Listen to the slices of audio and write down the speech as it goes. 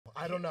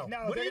I don't know.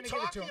 No, What are they're you gonna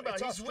give it to talking him. about?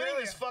 It's He's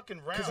winning Australia. this fucking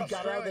round. Because he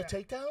got out of the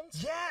Australia.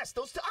 takedowns? Yes,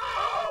 those.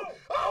 Oh,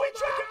 he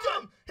dropped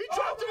him. He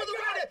dropped him with the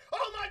right hand.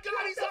 Oh my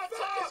God, he's on fuck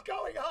top. is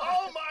going on?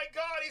 Oh my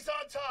God, he's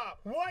on top.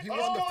 What? He is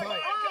won the going fight.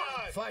 on?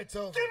 God. Fight's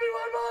over. Give me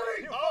my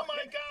money! Oh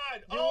my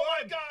God. Oh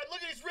my God.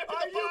 Look at he's ripping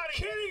Are the you body.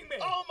 kidding me?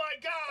 Oh my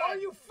God. Are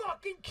you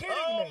fucking kidding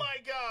me? Oh my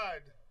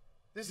God.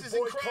 This is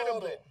boy called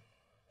incredible. it.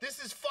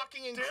 This is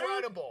fucking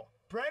incredible.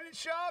 Brendan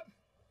Schaub?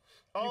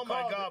 Oh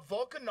my called God.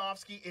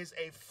 Volkanovski is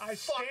a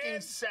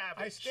fucking savage.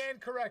 I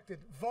stand corrected.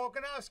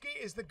 Volkanovski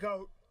is the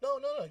GOAT. No,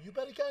 you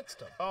bet against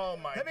him. Oh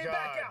my God. Let me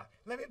back out.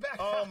 Let me back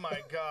Oh out. my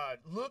God.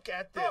 Look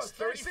at Bro, this.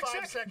 36 35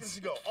 seconds seconds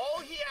to go.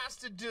 All he has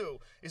to do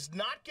is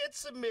not get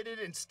submitted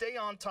and stay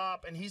on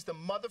top, and he's the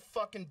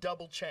motherfucking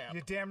double champ.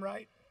 You're damn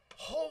right.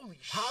 Holy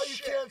shit. How you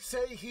can't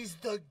say he's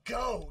the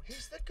GOAT?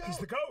 He's the GOAT. He's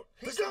the GOAT.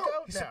 He's The the GOAT.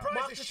 GOAT He's now.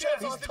 surprised as Makhachev shit.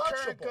 He's the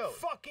current GOAT.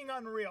 Fucking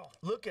unreal.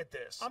 Look at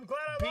this. I'm glad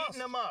I Beating lost.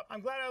 him up.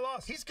 I'm glad I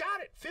lost. He's got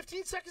it.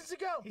 15 seconds to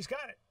go. He's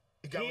got it.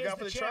 He got is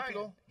for the champion.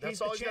 triangle. That's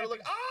He's all the he's got to look.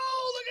 champion.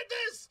 Oh, look at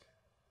this.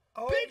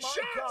 Oh Big my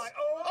shots. God.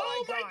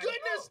 Oh my God.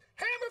 goodness. Oh.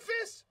 Hammer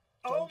fist.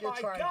 Oh get my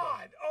triangle.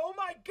 God! Oh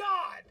my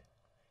God!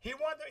 He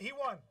won. He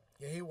won.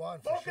 Yeah, he won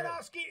for sure.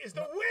 Volkanovski is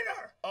the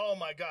winner. Oh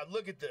my God.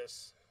 Look at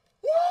this.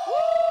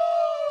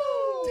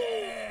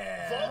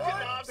 Damn!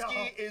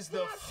 Volkanovski is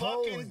the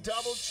Holy fucking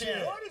double shit.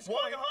 champ. What is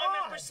going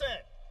on? 100%.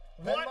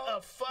 What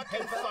a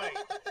fucking fight.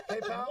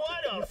 PayPal?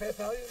 What You a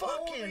PayPal you?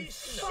 fucking Holy fight.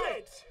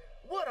 shit!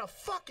 What a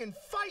fucking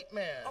fight,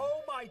 man.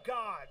 Oh my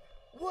God!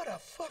 What a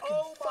fucking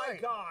Oh my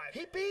fight. God.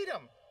 He beat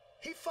him.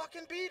 He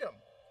fucking beat him.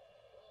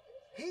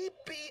 He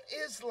beat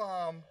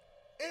Islam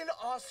in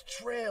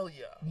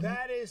Australia.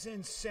 That is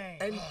insane.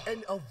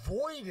 And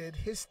avoided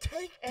his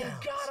takedown. And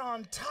got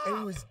on top. And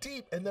he was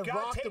deep, and then Got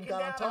rocked him, taken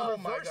got on down top. Oh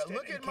and my reversed God. it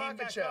Look at and came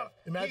back Makhachev. up.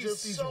 Imagine He's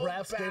if these so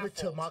refs gave it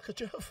to baffled.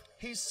 Makhachev.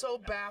 He's so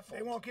baffled.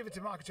 They won't give it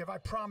to Makhachev. I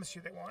promise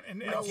you they won't.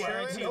 And I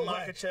guarantee No way.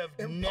 Makhachev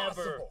Impossible.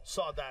 never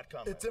saw that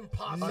coming. It's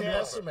impossible.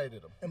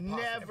 Underestimated him.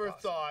 Never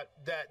Impossible. thought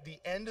that the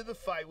end of the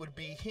fight would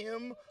be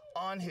him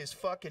on his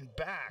fucking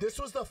back. This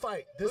was the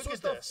fight. This Look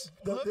was at this.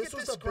 the Look this at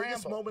was this the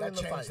biggest scramble. moment in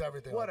That the changed fight.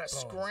 everything. What a with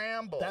bones.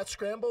 scramble. That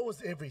scramble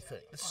was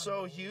everything. It's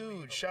so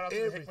huge. Shout out to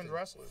the Everything. Hickman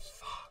wrestlers.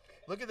 Fuck.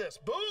 Look at this.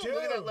 Boom. Look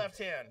at that Dude. left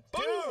hand.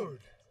 Boom. Dude,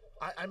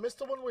 I missed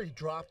the one where he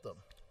dropped him.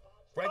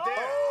 Right there.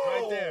 Oh,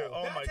 right there.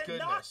 Oh my that's a goodness.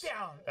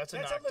 knockdown. That's a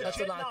That's a knockdown. That's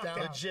a knockdown.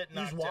 Legit He's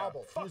knockdown.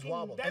 wobbled. He's Fucking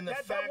wobbled. that- And the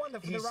fact won the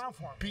he's round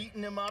for him.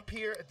 beating him up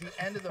here at the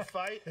end of the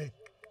fight.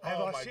 I Oh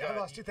lost. my I God.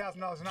 lost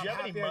 $2,000, and Do I'm you have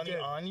happy any I money did.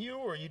 on you,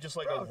 or are you just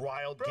like Bro, a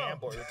wild bro.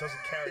 gambler that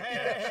doesn't carry Hey,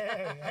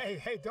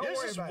 cash? hey, don't There's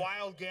worry this about it.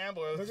 wild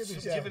gambler that's at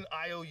just this. giving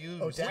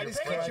IOUs. Oh, Daddy's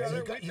pay each correct. other.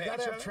 You, We got pay to each have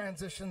other.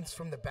 transitions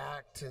from the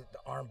back to the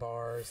arm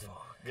bars and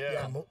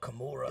Yeah.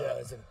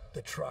 Kimuras and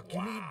the truck. You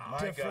need My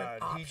different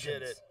God, options. he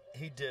did it.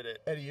 He did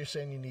it. Eddie, you're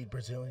saying you need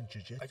Brazilian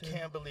Jiu-Jitsu? I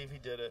can't believe he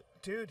did it.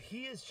 Dude,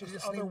 he is just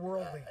just need-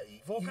 otherworldly.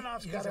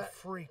 Volkanovski you is a gotta-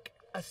 freak.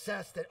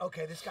 Assess that.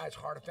 Okay, this guy's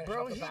hard to finish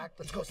Bro, off the he- back.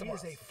 Let's go he somewhere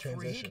is a else. freak.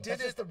 Transition. He did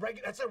That's just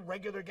it. that's a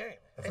regular game.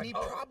 It's And like, he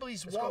oh,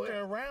 probably's let's go walking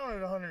there. around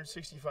at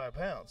 165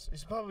 pounds.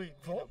 He's probably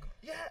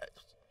yes.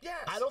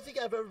 I don't think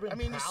I've ever been I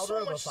mean, he's prouder so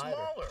of a much fighter.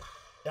 smaller.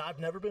 Yeah, I've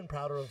never been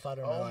prouder of a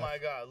fighter in Oh my my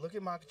life. God! Look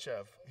at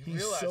Makhachev. He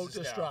He's realizes so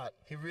now. distraught.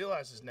 He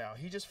realizes now.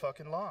 He just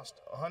fucking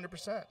lost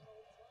 100%.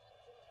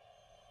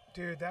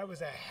 Dude, that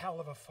was a hell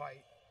of a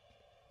fight.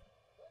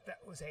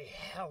 That was a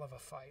hell of a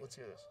fight. Let's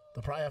hear this.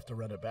 They'll probably have to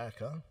run it back,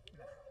 huh?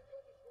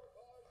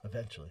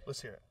 Eventually.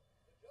 Let's hear it.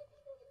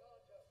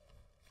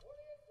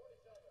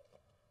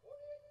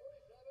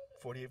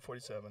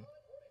 48-47.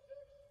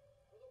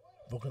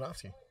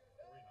 Volkanovski.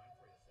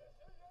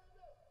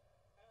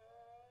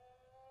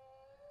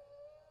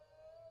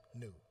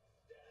 New.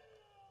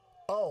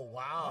 Oh,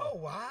 wow. Oh,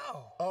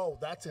 wow. Oh,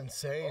 that's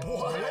insane.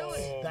 What?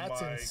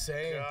 That's Oh, my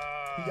insane.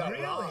 God. He got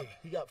Really? robbed.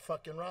 He got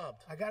fucking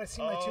robbed. I got to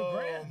see my Oh,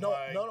 $2,000. No,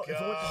 my no, no. If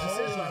it went to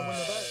decision, I win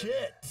the bet.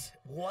 Shit.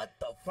 What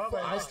the fuck?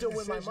 Bubba, I still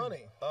win my decision.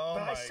 money. Oh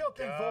But my I still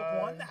think God.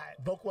 Volk won that.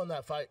 Volk won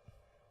that fight.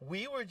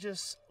 We were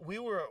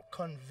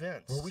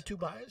convinced. Were we too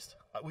biased?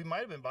 We might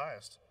have been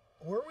biased.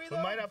 Were we, We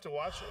though? might have to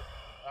watch it.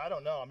 I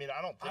don't know. I mean,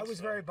 I don't think I was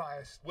so. very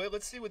biased. Wait,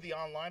 let's see what the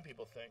online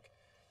people think.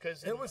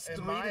 Because It was in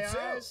 3-2. my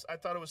eyes, I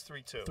thought it was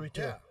 3-2. 3-2.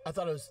 Yeah. I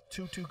thought it was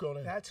 2-2 going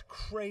in. That's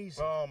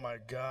crazy. Oh my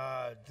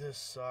God, this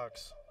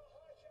sucks.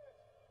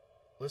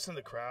 Listen to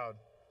the crowd.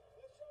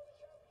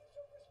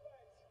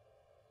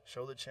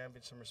 Show the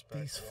champion some respect.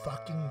 These Wow.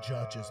 fucking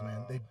judges,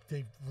 man.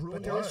 They've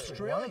ruined they're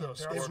history. Australian. One of those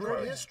They're They've scorecards.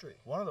 ruined history.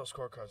 One of those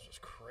scorecards was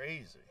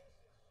crazy.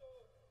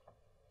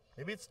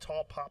 Maybe it's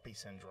tall poppy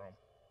syndrome.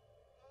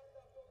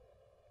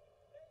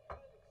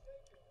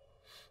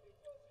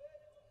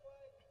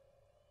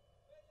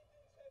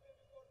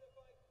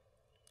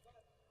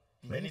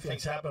 Many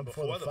things happened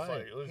before the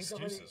fight. It was He's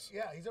already, excuses.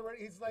 yeah, he's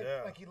already. He's like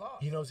Yeah. like he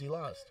lost. He knows he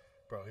lost.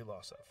 Bro, he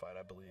lost that fight,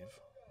 I believe.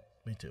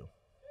 Me too.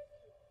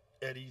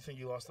 Eddie, you think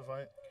you lost the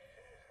fight?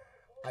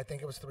 I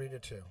think it was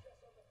 3-2.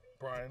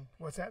 Brian,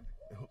 What's that?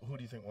 who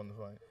do you think won the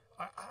fight?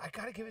 I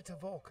got to give it to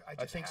Volk. I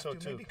just think have so to.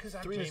 too. Maybe because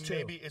I'm Three just is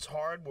Maybe it's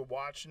hard. We're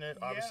watching it.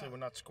 Obviously, Yeah. we're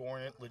not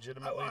scoring it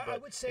legitimately. I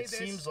but would say it this.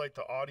 seems like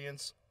the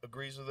audience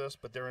agrees with this,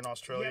 but they're in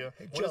Australia.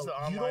 Hey, What does Joe, the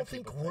you online don't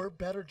think people we're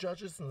better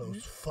judges than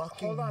those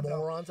fucking Hold on, though.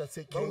 morons that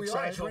say But we cage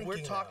are side? But we're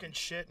drinking talking them.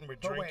 shit and we're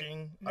But wait,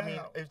 drinking. no, I mean,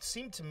 no. it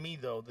seemed to me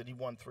though that he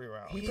won 3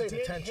 rounds. We He paid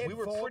did attention. hit we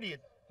were Volk. pretty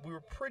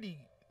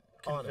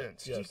On it,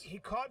 convinced. yes. He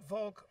caught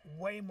Volk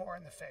way more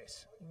in the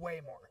face.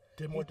 Way more.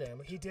 Did more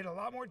damage. He did a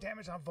lot more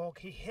damage on Volk.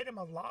 He hit him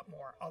a lot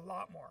more. A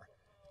lot more.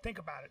 Think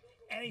about it.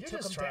 And he You're took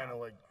just him trying down.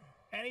 to like.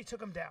 And he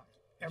took him down.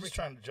 You're Every just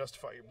time. trying to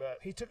justify your bet.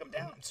 He took him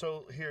down.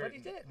 So here, But he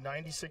did.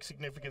 96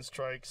 significant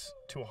strikes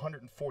to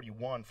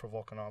 141 for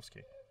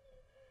Volkanovski.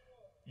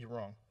 You're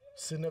wrong.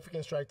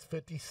 Significant strikes,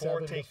 57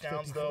 4 to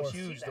takedowns 54. though,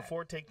 huge. The that.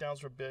 4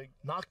 takedowns were big.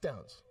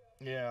 Knockdowns.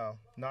 Yeah,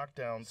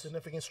 knockdowns.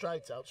 Significant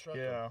strikes, outstruck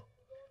him. Yeah,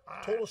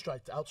 Total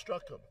strikes,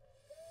 outstruck him.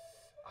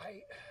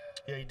 I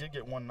yeah, he did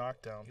get 1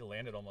 knockdown. He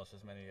landed almost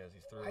as many as he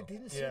threw.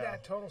 didn't see Yeah.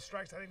 that total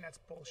strikes. I think that's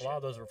bullshit. A lot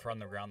of those were from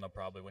the ground, though,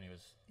 probably when he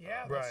was.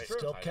 Yeah, Right. that's true.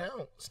 Still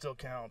count. Still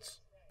counts.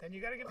 Then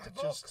you got to give it to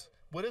Volk. Just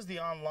what does the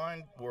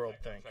online world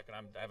think? Checking,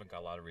 I haven't got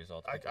a lot of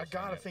results. I People are gotta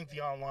saying it. think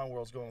the online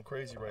world's going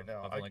crazy right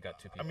now. I've only got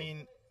 2 I people.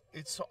 mean,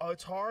 it's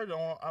hard.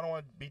 I don't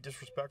want to be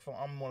disrespectful.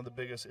 I'm one of the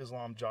biggest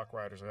Islam jock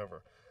riders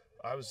ever.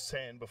 I was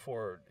saying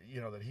before,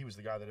 that he was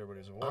the guy that everybody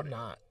was avoiding. I'm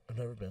not. I've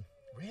never been.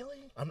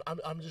 Really?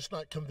 I'm just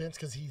not convinced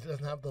because he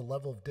doesn't have the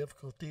level of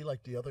difficulty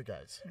like the other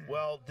guys.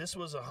 Well, this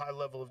was a high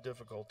level of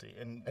difficulty,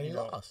 and he you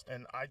know, lost.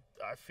 And I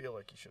feel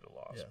like he should have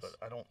lost, Yes. but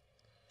I don't.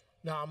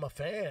 Now, I'm a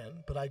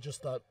fan, but I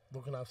just thought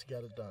Volkanovski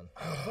got it done.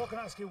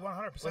 Volkanovski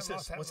 100% What's this?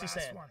 lost that What's he last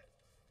saying? one.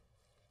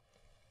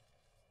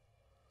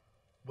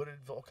 What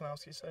did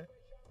Volkanovski say?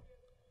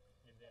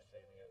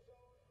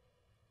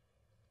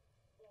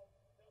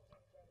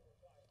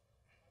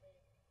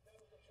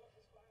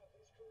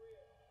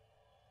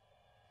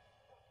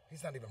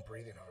 He's not even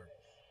breathing hard.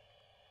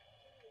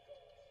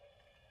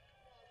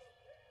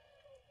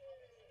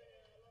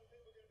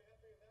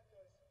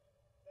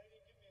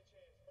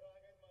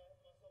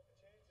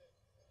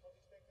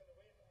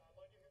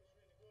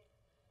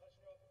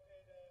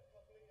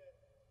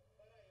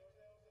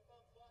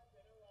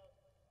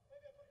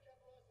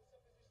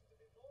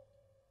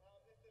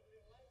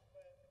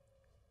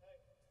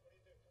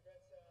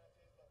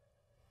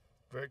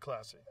 Very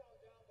classy.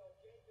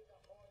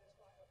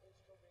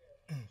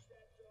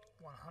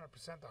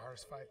 100% the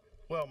hardest fight.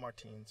 Well,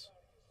 Martins.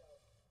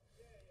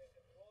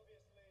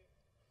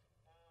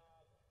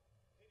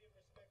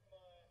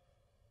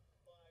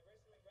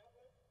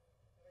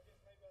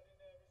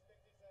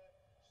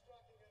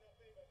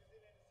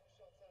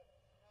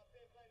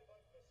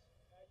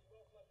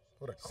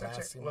 What a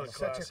classy what a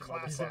Such a classy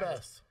class He's the act.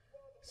 best.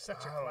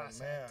 Such a Oh class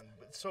man, act.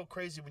 but it's so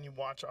crazy when you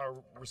watch our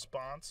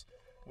response.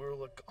 We were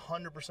like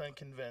 100%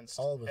 convinced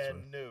All of us and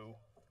were. knew.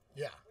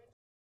 Yeah.